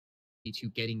to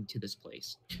getting to this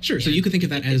place. Sure. So you could think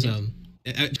of that as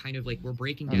kind of like we're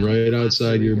breaking down right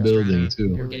outside your building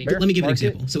too. Let me give an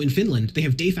example. So in Finland, they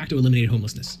have de facto eliminated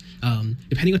homelessness.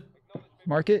 Depending on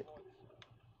market.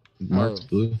 Marked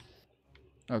blue.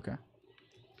 Okay.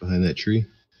 Behind that tree.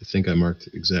 I think I marked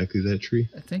exactly that tree.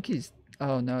 I think he's.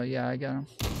 Oh no! Yeah, I got him.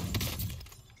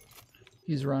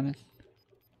 He's running.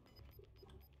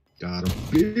 Got him,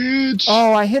 bitch.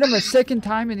 Oh, I hit him a second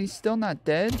time and he's still not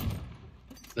dead.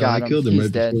 No, I killed him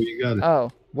right dead. before you got it. Oh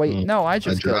wait, no, I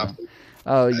just killed him.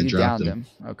 Oh, you downed him.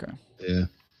 Okay. Yeah.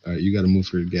 All right, you got to move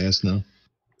for gas now.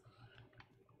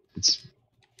 It's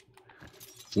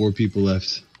 4 people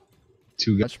left.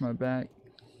 2 guys. Touch my back.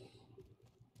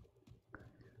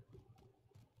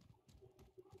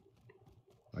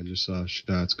 I just saw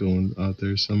shots going out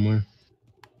there somewhere.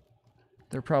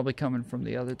 They're probably coming from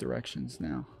the other directions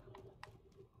now.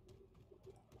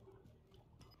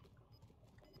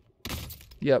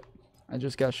 Yep, I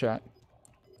just got shot.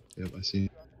 Yep, I see.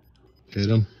 Hit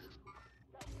him.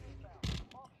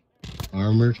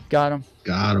 Armored. Got him.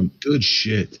 Got him. Good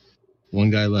shit. 1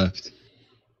 guy left.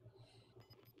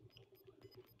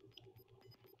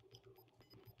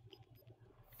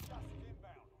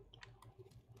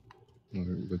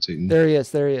 Rotating. There he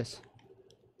is. There he is.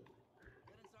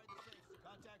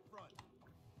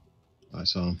 I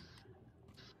saw him.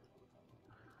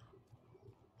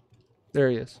 There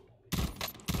he is.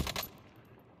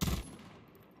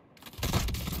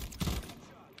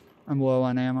 I'm low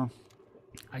on ammo.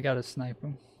 I gotta snipe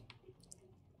him.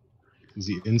 Is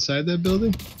he inside that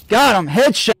building? Got him!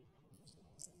 Headshot!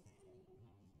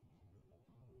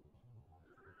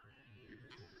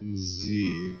 Is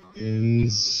he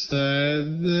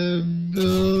inside the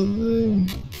building?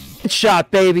 Headshot,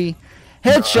 baby!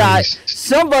 Headshot! Nice.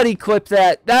 Somebody clip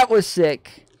that. That was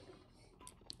sick.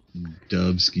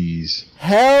 Dubskis.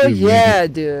 Hell yeah,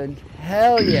 dude.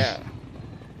 Hell yeah.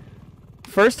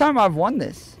 First time I've won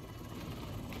this.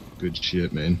 Good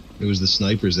shit, man. It was the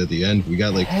snipers at the end. We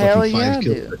got like Hell fucking 5 yeah,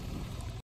 kills. dude.